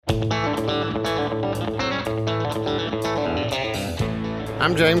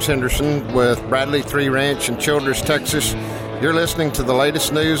I'm James Henderson with Bradley 3 Ranch in Childress, Texas. You're listening to the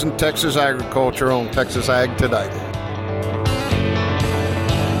latest news in Texas agriculture on Texas Ag Today.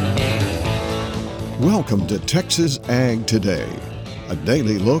 Welcome to Texas Ag Today, a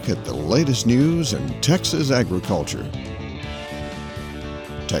daily look at the latest news in Texas agriculture.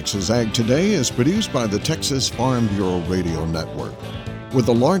 Texas Ag Today is produced by the Texas Farm Bureau Radio Network, with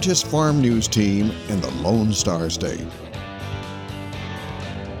the largest farm news team in the Lone Star State.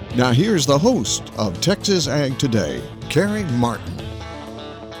 Now here's the host of Texas Ag Today, Kerry Martin.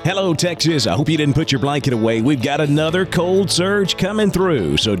 Hello, Texas. I hope you didn't put your blanket away. We've got another cold surge coming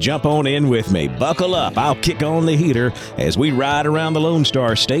through, so jump on in with me. Buckle up. I'll kick on the heater as we ride around the Lone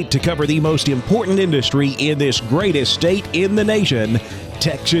Star State to cover the most important industry in this greatest state in the nation,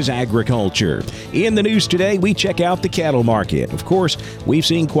 Texas agriculture. In the news today, we check out the cattle market. Of course, we've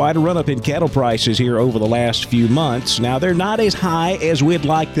seen quite a run-up in cattle prices here over the last few months. Now, they're not as high as we'd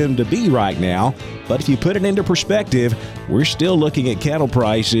like them to be right now, but if you put it into perspective, we're still looking at cattle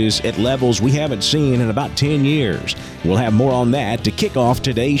prices at levels we haven't seen in about 10 years. We'll have more on that to kick off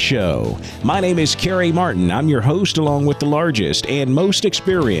today's show. My name is Kerry Martin. I'm your host along with the largest and most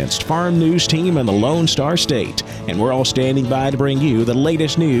experienced farm news team in the Lone Star State, and we're all standing by to bring you the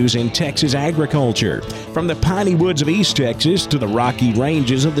latest news in Texas agriculture, from the piney woods of East Texas to the rocky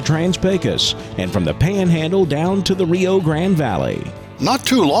ranges of the Trans-Pecos, and from the Panhandle down to the Rio Grande Valley. Not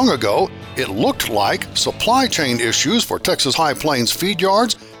too long ago, it looked like supply chain issues for Texas High Plains feed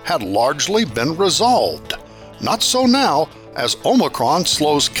yards had largely been resolved. Not so now, as Omicron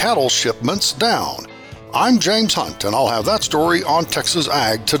slows cattle shipments down. I'm James Hunt, and I'll have that story on Texas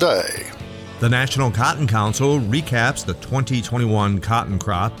Ag Today. The National Cotton Council recaps the 2021 cotton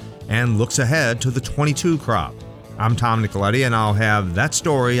crop and looks ahead to the 22 crop. I'm Tom Nicoletti, and I'll have that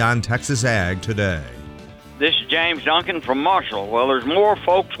story on Texas Ag Today. This is James Duncan from Marshall. Well, there's more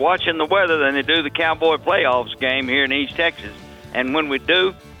folks watching the weather than they do the Cowboy playoffs game here in East Texas. And when we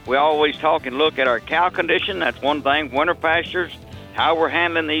do, we always talk and look at our cow condition. That's one thing. Winter pastures, how we're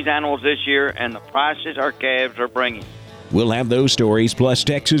handling these animals this year, and the prices our calves are bringing. We'll have those stories plus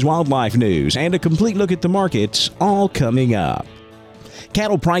Texas wildlife news and a complete look at the markets all coming up.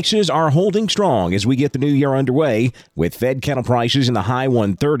 Cattle prices are holding strong as we get the new year underway, with fed cattle prices in the high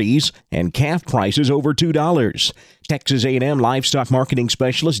 130s and calf prices over $2. Texas A&M livestock marketing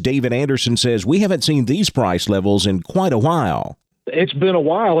specialist David Anderson says we haven't seen these price levels in quite a while. It's been a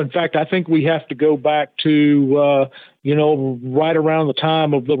while. In fact, I think we have to go back to, right around the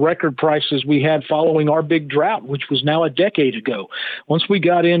time of the record prices we had following our big drought, which was now a decade ago. Once we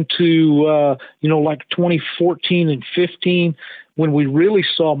got into, like 2014 and 15, when we really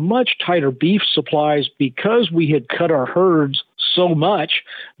saw much tighter beef supplies because we had cut our herds so much,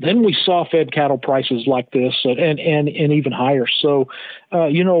 then we saw fed cattle prices like this and even higher. So,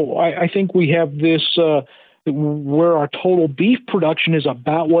 I think we have this where our total beef production is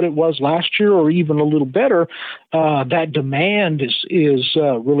about what it was last year or even a little better. That demand is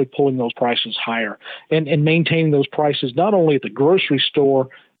really pulling those prices higher and maintaining those prices not only at the grocery store,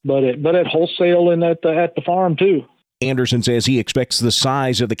 but at wholesale and at the farm too. Anderson says he expects the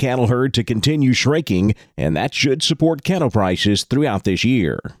size of the cattle herd to continue shrinking, and that should support cattle prices throughout this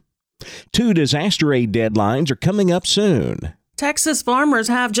year. 2 disaster aid deadlines are coming up soon. Texas farmers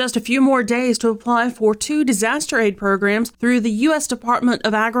have just a few more days to apply for 2 disaster aid programs through the U.S. Department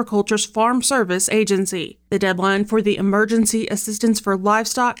of Agriculture's Farm Service Agency. The deadline for the Emergency Assistance for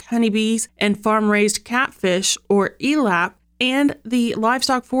Livestock, Honeybees, and Farm-Raised Catfish, or ELAP, and the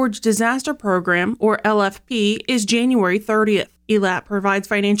Livestock Forage Disaster Program, or LFP, is January 30th. ELAP provides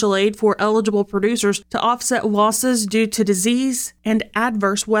financial aid for eligible producers to offset losses due to disease and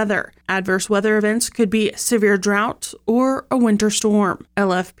adverse weather. Adverse weather events could be severe drought or a winter storm.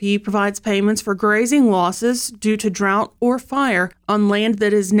 LFP provides payments for grazing losses due to drought or fire on land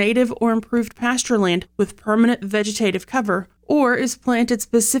that is native or improved pasture land with permanent vegetative cover, or is planted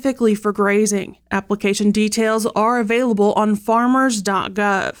specifically for grazing. Application details are available on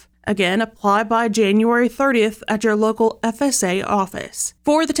farmers.gov. Again, apply by January 30th at your local FSA office.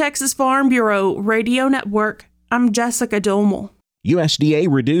 For the Texas Farm Bureau Radio Network, I'm Jessica Domel. USDA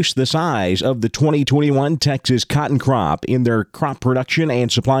reduced the size of the 2021 Texas cotton crop in their crop production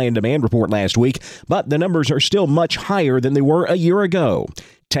and supply and demand report last week, but the numbers are still much higher than they were a year ago.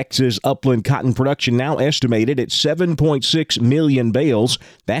 Texas upland cotton production now estimated at 7.6 million bales.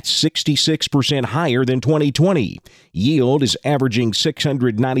 That's 66% higher than 2020. Yield is averaging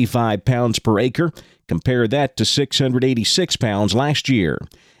 695 pounds per acre. Compare that to 686 pounds last year.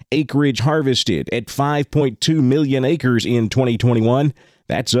 Acreage harvested at 5.2 million acres in 2021.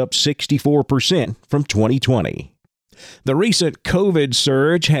 That's up 64% from 2020. The recent COVID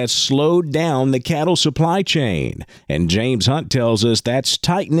surge has slowed down the cattle supply chain, and James Hunt tells us that's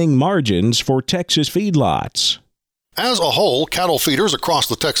tightening margins for Texas feedlots. As a whole, cattle feeders across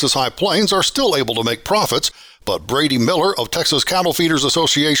the Texas High Plains are still able to make profits, but Brady Miller of Texas Cattle Feeders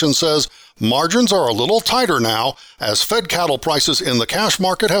Association says margins are a little tighter now as fed cattle prices in the cash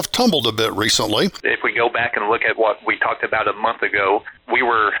market have tumbled a bit recently. If we go back and look at what we talked about a month ago, we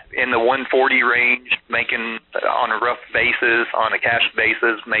were in the 140 range, making on a rough basis, on a cash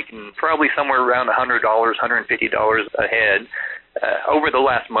basis, making probably somewhere around $100, $150 a head. Over the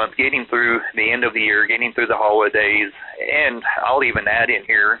last month, getting through the end of the year, getting through the holidays, and I'll even add in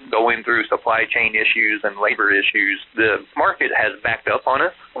here, going through supply chain issues and labor issues, the market has backed up on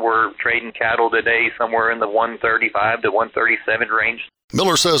us. We're trading cattle today somewhere in the 135 to 137 range.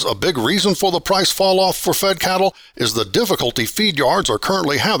 Miller says a big reason for the price fall off for fed cattle is the difficulty feed yards are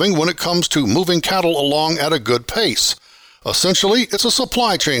currently having when it comes to moving cattle along at a good pace. Essentially, it's a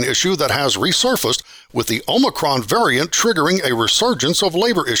supply chain issue that has resurfaced with the Omicron variant triggering a resurgence of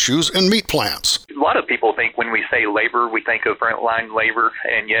labor issues in meat plants. A lot of people think when we say labor, we think of frontline labor,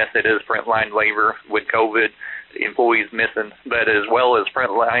 and yes, it is frontline labor with COVID, employees missing, but as well as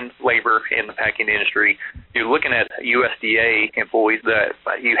frontline labor in the packing industry. You're looking at USDA employees that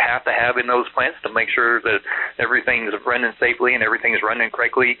you have to have in those plants to make sure that everything's running safely and everything's running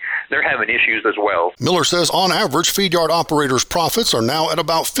correctly. They're having issues as well. Miller says on average, feed yard operators' profits are now at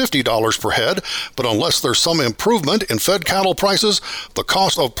about $50 per head, but unless there's some improvement in fed cattle prices, the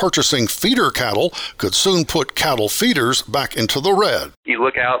cost of purchasing feeder cattle could soon put cattle feeders back into the red. You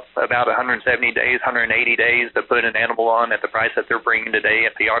look out about 170 days, 180 days to put an animal on at the price that they're bringing today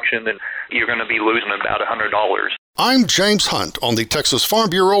at the auction, and you're going to be losing about $100. I'm James Hunt on the Texas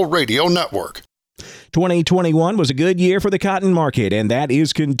Farm Bureau Radio Network. 2021 was a good year for the cotton market, and that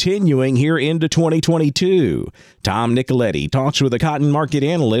is continuing here into 2022. Tom Nicoletti talks with a cotton market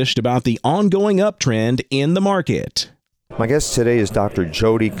analyst about the ongoing uptrend in the market. My guest today is Dr.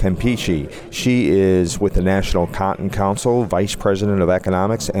 Jody Campeachy. She is with the National Cotton Council, Vice President of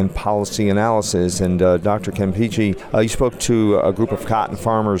Economics and Policy Analysis. And Dr. Campeachy, you spoke to a group of cotton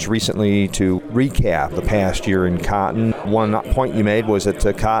farmers recently to recap the past year in cotton. One point you made was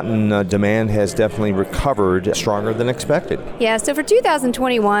that cotton demand has definitely recovered stronger than expected. Yeah, so for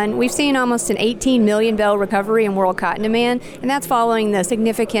 2021, we've seen almost an 18 million bale recovery in world cotton demand, and that's following the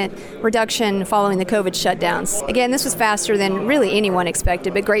significant reduction following the COVID shutdowns. Again, this was faster than really anyone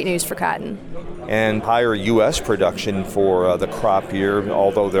expected, but great news for cotton. And higher U.S. production for the crop year,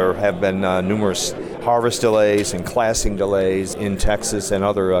 although there have been numerous harvest delays and classing delays in Texas and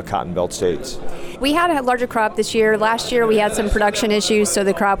other Cotton Belt states. We had a larger crop this year. Last year we had some production issues, so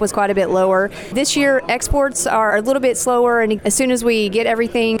the crop was quite a bit lower. This year exports are a little bit slower, and as soon as we get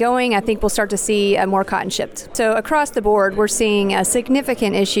everything going, I think we'll start to see more cotton shipped. So across the board, we're seeing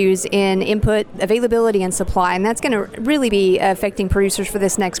significant issues in input availability and supply, and that's going to really be affecting producers for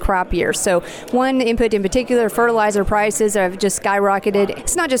this next crop year. So one input in particular, fertilizer prices have just skyrocketed.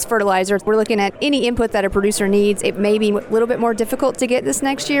 It's not just fertilizer. We're looking at any input that a producer needs. It may be a little bit more difficult to get this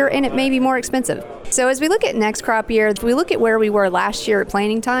next year, and it may be more expensive. So as we look at next crop year, if we look at where we were last year at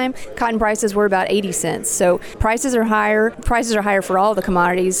planting time, cotton prices were about 80 cents. So prices are higher. Prices are higher for all the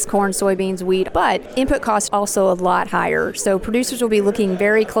commodities, corn, soybeans, wheat, but input costs also a lot higher. So producers will be looking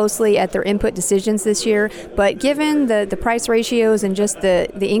very closely at their input decisions this year. But given the price ratios and just the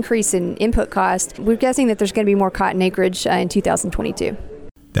increase in input cost, we're guessing that there's going to be more cotton acreage in 2022.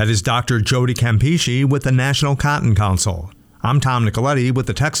 That is Dr. Jody Campeachy with the National Cotton Council. I'm Tom Nicoletti with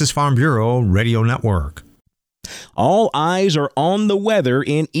the Texas Farm Bureau Radio Network. All eyes are on the weather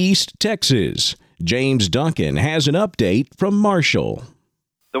in East Texas. James Duncan has an update from Marshall.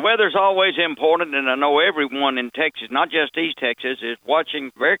 The weather's always important, and I know everyone in Texas, not just East Texas, is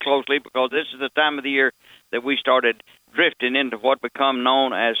watching very closely because this is the time of the year that we started drifting into what become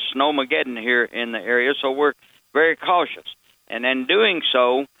known as snowmageddon here in the area, so we're very cautious. And in doing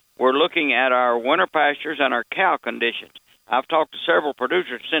so, we're looking at our winter pastures and our cow conditions. I've talked to several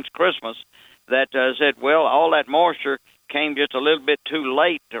producers since Christmas that said, well, all that moisture came just a little bit too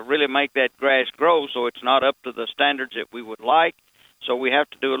late to really make that grass grow, so it's not up to the standards that we would like, so we have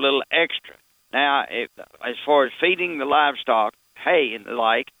to do a little extra. Now, as far as feeding the livestock, hay and the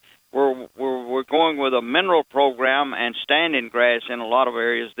like, we're going with a mineral program and standing grass in a lot of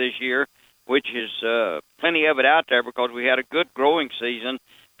areas this year, which is plenty of it out there because we had a good growing season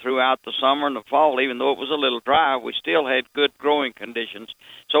throughout the summer and the fall. Even though it was a little dry, we still had good growing conditions.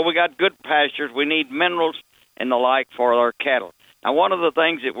 So we got good pastures. We need minerals and the like for our cattle. Now, one of the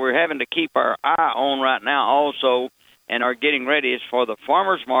things that we're having to keep our eye on right now also and are getting ready is for the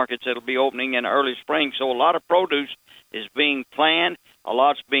farmers markets that'll be opening in early spring. So a lot of produce is being planned. A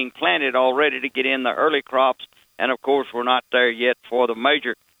lot's being planted already to get in the early crops. And, of course, we're not there yet for the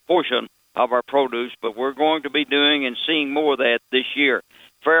major portion of our produce, but we're going to be doing and seeing more of that this year.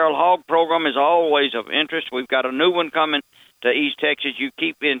 Feral hog program is always of interest. We've got a new one coming to East Texas. You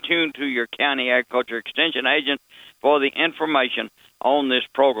keep in tune to your county agriculture extension agent for the information on this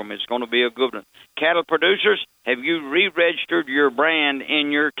program. It's going to be a good one. Cattle producers, have you re-registered your brand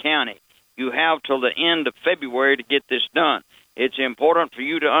in your county? You have till the end of February to get this done. It's important for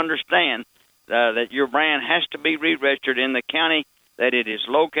you to understand that your brand has to be re-registered in the county that it is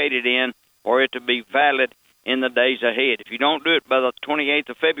located in for it to be valid in the days ahead. If you don't do it by the 28th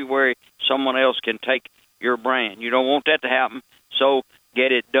of February, someone else can take your brand. You don't want that to happen, so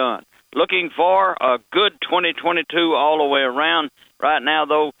get it done. Looking for a good 2022 all the way around right now,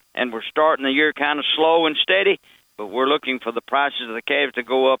 though, and we're starting the year kind of slow and steady, but we're looking for the prices of the calves to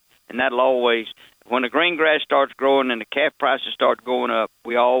go up, and that'll always, when the green grass starts growing and the calf prices start going up,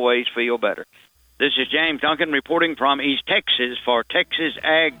 we always feel better. This is James Duncan reporting from East Texas for Texas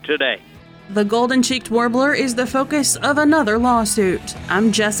Ag Today. The golden-cheeked warbler is the focus of another lawsuit.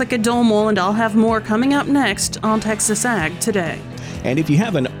 I'm Jessica Dolmel, and I'll have more coming up next on Texas Ag Today. And if you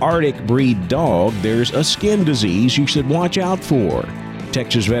have an Arctic breed dog, there's a skin disease you should watch out for.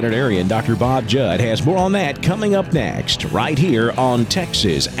 Texas veterinarian Dr. Bob Judd has more on that coming up next, right here on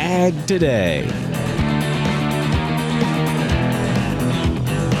Texas Ag Today.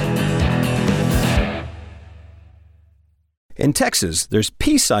 In Texas, there's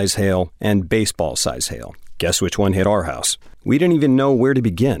pea-size hail and baseball-size hail. Guess which one hit our house? We didn't even know where to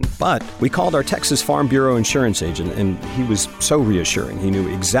begin, but we called our Texas Farm Bureau insurance agent, and he was so reassuring. He knew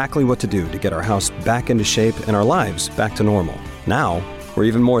exactly what to do to get our house back into shape and our lives back to normal. Now, we're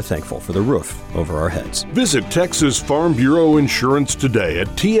even more thankful for the roof over our heads. Visit Texas Farm Bureau Insurance today at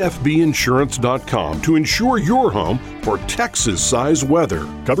tfbinsurance.com to insure your home for Texas-size weather.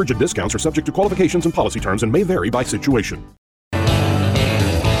 Coverage and discounts are subject to qualifications and policy terms and may vary by situation.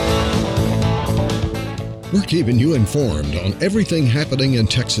 We're keeping you informed on everything happening in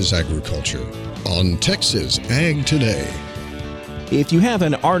Texas agriculture on Texas Ag Today. If you have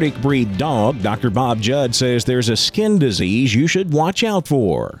an Arctic breed dog, Dr. Bob Judd says there's a skin disease you should watch out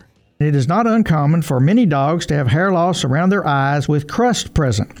for. It is not uncommon for many dogs to have hair loss around their eyes with crust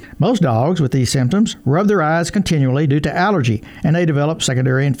present. Most dogs with these symptoms rub their eyes continually due to allergy, and they develop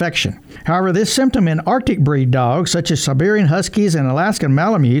secondary infection. However, this symptom in Arctic breed dogs, such as Siberian Huskies and Alaskan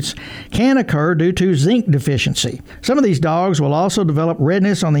Malamutes, can occur due to zinc deficiency. Some of these dogs will also develop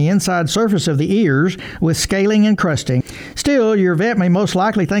redness on the inside surface of the ears with scaling and crusting. Still, your vet may most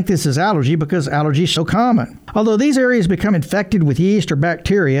likely think this is allergy because allergy is so common. Although these areas become infected with yeast or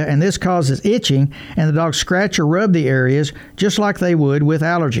bacteria, and this causes itching, and the dogs scratch or rub the areas just like they would with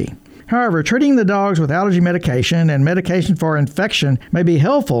allergy. However, treating the dogs with allergy medication and medication for infection may be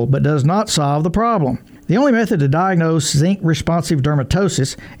helpful but does not solve the problem. The only method to diagnose zinc-responsive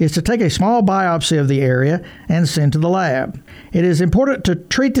dermatosis is to take a small biopsy of the area and send to the lab. It is important to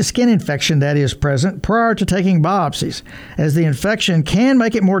treat the skin infection that is present prior to taking biopsies, as the infection can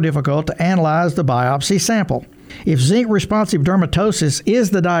make it more difficult to analyze the biopsy sample. If zinc-responsive dermatosis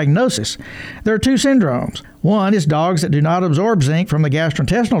is the diagnosis, there are two syndromes. One is dogs that do not absorb zinc from the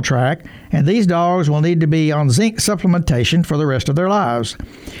gastrointestinal tract, and these dogs will need to be on zinc supplementation for the rest of their lives.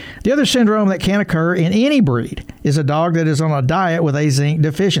 The other syndrome that can occur in any breed is a dog that is on a diet with a zinc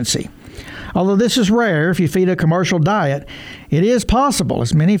deficiency. Although this is rare if you feed a commercial diet, it is possible,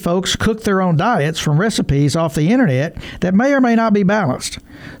 as many folks cook their own diets from recipes off the internet that may or may not be balanced.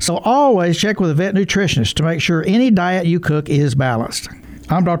 So always check with a vet nutritionist to make sure any diet you cook is balanced.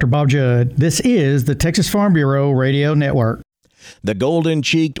 I'm Dr. Bob Judd. This is the Texas Farm Bureau Radio Network. The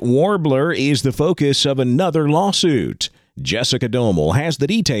golden-cheeked warbler is the focus of another lawsuit. Jessica Domel has the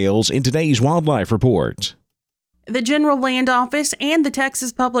details in today's Wildlife Report. The General Land Office and the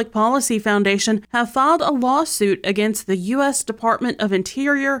Texas Public Policy Foundation have filed a lawsuit against the U.S. Department of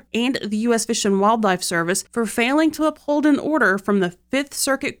Interior and the U.S. Fish and Wildlife Service for failing to uphold an order from the Fifth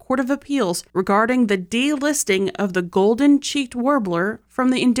Circuit Court of Appeals regarding the delisting of the golden-cheeked warbler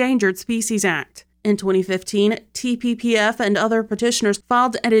from the Endangered Species Act. In 2015, TPPF and other petitioners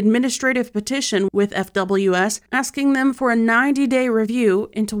filed an administrative petition with FWS asking them for a 90-day review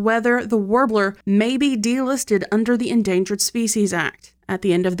into whether the warbler may be delisted under the Endangered Species Act. At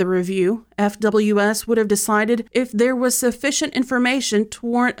the end of the review, FWS would have decided if there was sufficient information to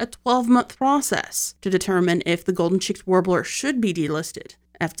warrant a 12-month process to determine if the golden-cheeked warbler should be delisted.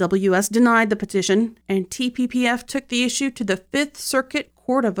 FWS denied the petition, and TPPF took the issue to the Fifth Circuit Court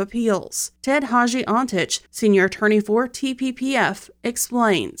Court of Appeals. Ted Haji-Antich, senior attorney for TPPF,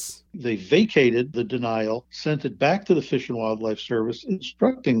 explains. They vacated the denial, sent it back to the Fish and Wildlife Service,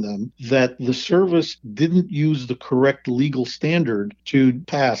 instructing them that the service didn't use the correct legal standard to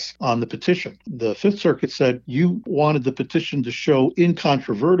pass on the petition. The Fifth Circuit said you wanted the petition to show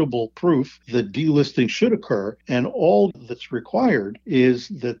incontrovertible proof that delisting should occur, and all that's required is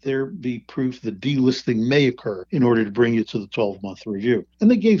that there be proof that delisting may occur in order to bring you to the 12-month review.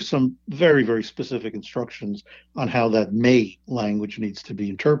 And they gave some very, very specific instructions on how that may language needs to be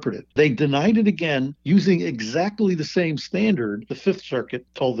interpreted. They denied it again using exactly the same standard the Fifth Circuit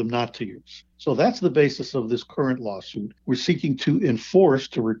told them not to use. So that's the basis of this current lawsuit. We're seeking to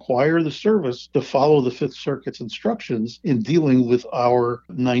require the service to follow the Fifth Circuit's instructions in dealing with our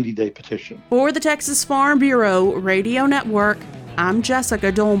 90-day petition. For the Texas Farm Bureau Radio Network, I'm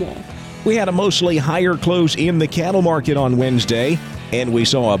Jessica Domel. We had a mostly higher close in the cattle market on Wednesday, and we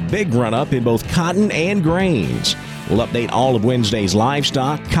saw a big run-up in both cotton and grains. We'll update all of Wednesday's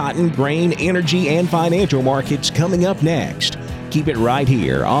livestock, cotton, grain, energy, and financial markets coming up next. Keep it right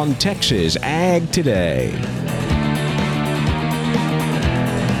here on Texas Ag Today.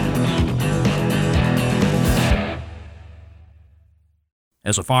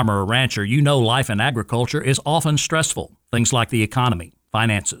 As a farmer or rancher, you know life in agriculture is often stressful. Things like the economy,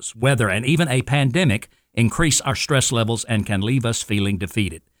 finances, weather, and even a pandemic increase our stress levels and can leave us feeling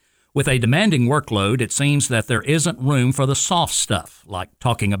defeated. With a demanding workload, it seems that there isn't room for the soft stuff, like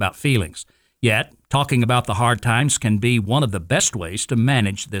talking about feelings. Yet, talking about the hard times can be one of the best ways to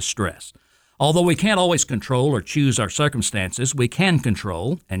manage this stress. Although we can't always control or choose our circumstances, we can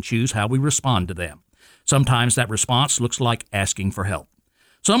control and choose how we respond to them. Sometimes that response looks like asking for help.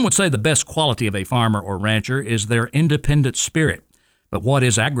 Some would say the best quality of a farmer or rancher is their independent spirit. But what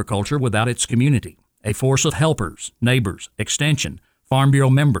is agriculture without its community? A force of helpers, neighbors, extension, Farm Bureau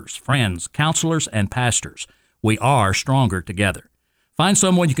members, friends, counselors, and pastors. We are stronger together. Find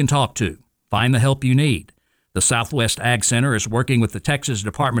someone you can talk to. Find the help you need. The Southwest Ag Center is working with the Texas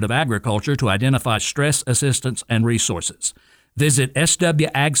Department of Agriculture to identify stress assistance and resources. Visit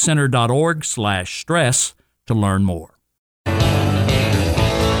swagcenter.org/stress to learn more.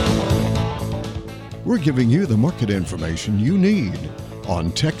 We're giving you the market information you need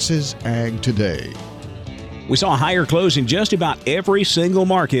on Texas Ag Today. We saw a higher close in just about every single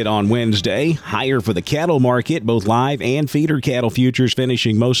market on Wednesday. Higher for the cattle market, both live and feeder cattle futures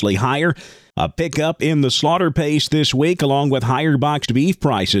finishing mostly higher. A pickup in the slaughter pace this week, along with higher boxed beef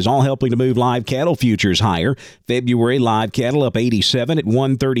prices, all helping to move live cattle futures higher. February live cattle up 87 at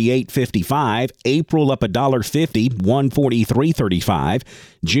 $138.55. April up $1.50, $143.35.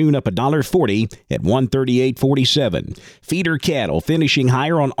 June up $1.40 at $138.47. Feeder cattle finishing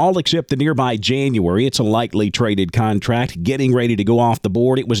higher on all except the nearby January. It's a lightly traded contract, getting ready to go off the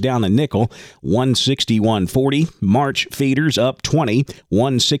board. It was down a nickel, $161.40. March feeders up 20,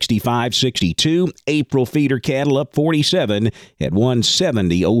 $165.62. April feeder cattle up 47 at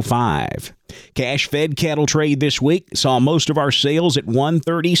 $170.05. Cash fed cattle trade this week saw most of our sales at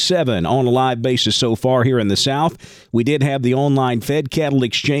 $137 on a live basis so far here in the South. We did have the online fed cattle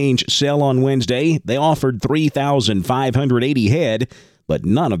exchange sell on Wednesday. They offered 3,580 head, but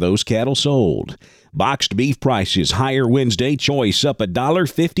none of those cattle sold. Boxed beef prices higher Wednesday. Choice up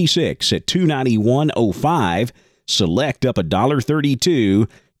 $1.56 at $291.05. Select up $1.32.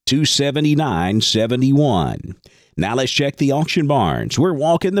 $279.71. Now let's check the auction barns. We're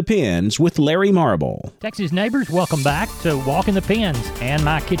walking the pens with Larry Marble. Texas neighbors, welcome back to Walking the Pens and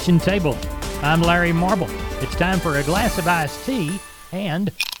My Kitchen Table. I'm Larry Marble. It's time for a glass of iced tea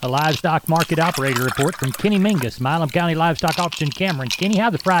and a livestock market operator report from Kenny Mingus, Milam County Livestock Auction, Cameron. Kenny,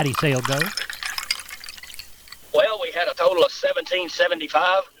 how'd the Friday sale go? Well, we had a total of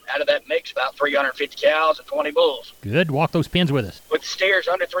 1775. Out of that mix, about 350 cows and 20 bulls. Good. Walk those pens with us. With steers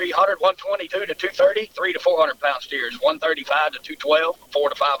under 300, 122 to 230, 3 to 400 pound steers, 135 to 212, 4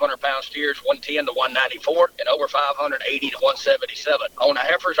 to 500 pound steers, 110 to 194, and over 580 to 177. On the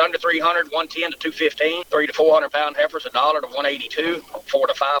heifers under 300, 110 to 215, 3 to 400 pound heifers, $1 to 182, 4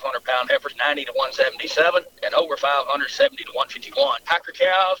 to 500 pound heifers, 90 to 177, and over 570 to 151. Packer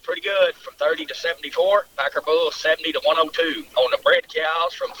cows, pretty good, from 30 to 74. Packer bulls, 70 to 102. On the bred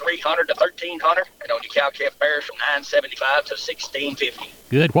cows, from 300 to 1,300, and on your cow-calf bears from 975 to 1,650.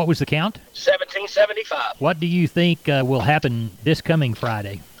 Good. What was the count? 1,775. What do you think will happen this coming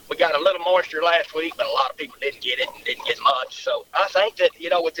Friday? We got a little moisture last week, but a lot of people didn't get it and didn't get much. So I think that,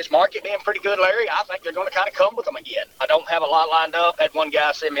 with this market being pretty good, Larry, I think they're going to kind of come with them again. I don't have a lot lined up. I had one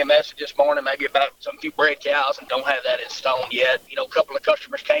guy send me a message this morning, maybe about some few bred cows, and don't have that in stone yet. A couple of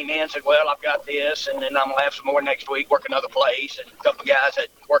customers came in and said, well, I've got this, and then I'm going to have some more next week, work another place. And a couple of guys that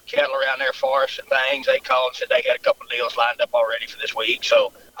work cattle around there for us and things, they called and said they had a couple of deals lined up already for this week.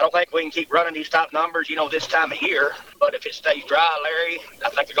 So I don't think we can keep running these top numbers, this time of year. But if it stays dry, Larry, I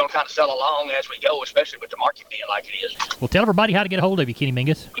think they're going to kind of sell along as we go, especially with the market being like it is. Well, tell everybody how to get a hold of you, Kenny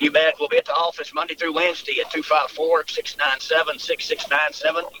Mingus. You bet. We'll be at the office Monday through Wednesday at 254-697-6697.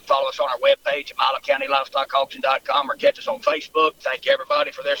 You can follow us on our webpage at MiloCountyLivestockAuction.com or catch us on Facebook. Thank you,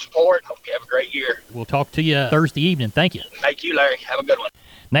 everybody, for their support. Hope you have a great year. We'll talk to you Thursday evening. Thank you. Thank you, Larry. Have a good one.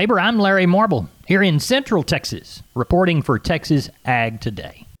 Neighbor, I'm Larry Marble here in Central Texas, reporting for Texas Ag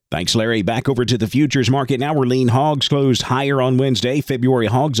Today. Thanks, Larry. Back over to the futures market now, where lean hogs closed higher on Wednesday. February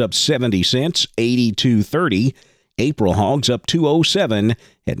hogs up 70 cents, 82.30. April hogs up 207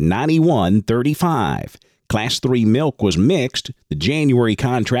 at 91.35. Class 3 milk was mixed. The January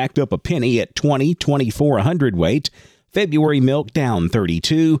contract up a penny at 20.24 a hundredweight. February milk down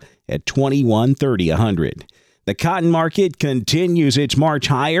 32 at 21.30 a hundred. The cotton market continues its march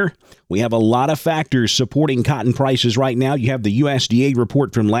higher. We have a lot of factors supporting cotton prices right now. You have the USDA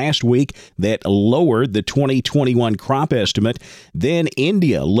report from last week that lowered the 2021 crop estimate. Then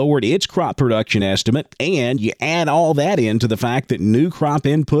India lowered its crop production estimate. And you add all that into the fact that new crop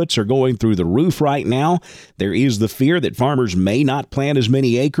inputs are going through the roof right now. There is the fear that farmers may not plant as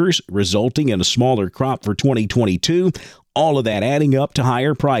many acres, resulting in a smaller crop for 2022. All of that adding up to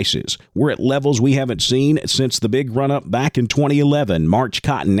higher prices. We're at levels we haven't seen since the big run-up back in 2011. March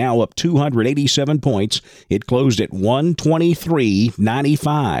cotton now up 287 points. It closed at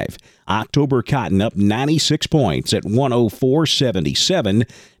 123.95. October cotton up 96 points at 104.77.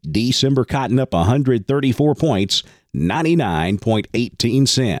 December cotton up 134 points, 99.18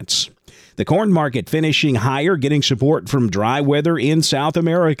 cents. The corn market finishing higher, getting support from dry weather in South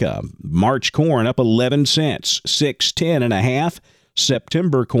America. March corn up 11 cents, 6.10.5.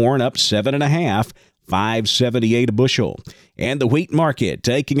 September corn up 7.5, 5.78 a bushel. And the wheat market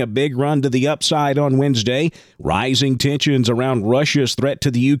taking a big run to the upside on Wednesday. Rising tensions around Russia's threat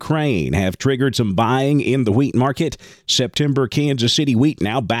to the Ukraine have triggered some buying in the wheat market. September Kansas City wheat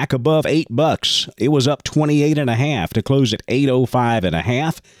now back above $8. It was up 28.5 to close at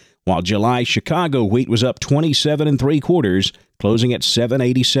 8.05.5. While July Chicago wheat was up 27 3/4, closing at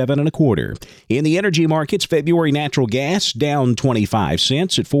 7.87 1/4. In the energy markets, February natural gas down 25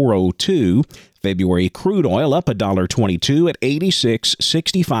 cents at 4.02. February crude oil up $1.22 at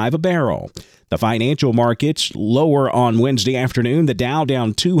 86.65 a barrel. The financial markets lower on Wednesday afternoon. The Dow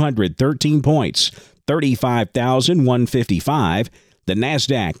down 213 points, 35,155. The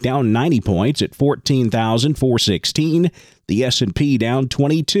Nasdaq down 90 points at 14,416. The S&P down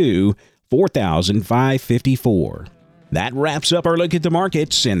 22, 4,554. That wraps up our look at the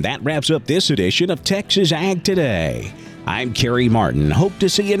markets, and that wraps up this edition of Texas Ag Today. I'm Kerry Martin. Hope to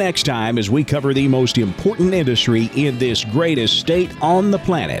see you next time as we cover the most important industry in this greatest state on the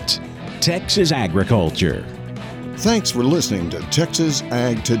planet, Texas agriculture. Thanks for listening to Texas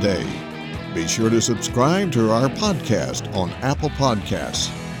Ag Today. Be sure to subscribe to our podcast on Apple Podcasts,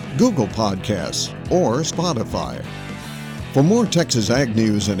 Google Podcasts, or Spotify. For more Texas Ag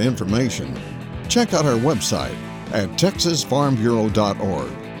news and information, check out our website at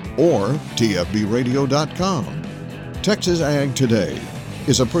texasfarmbureau.org or tfbradio.com. Texas Ag Today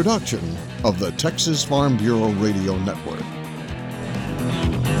is a production of the Texas Farm Bureau Radio Network.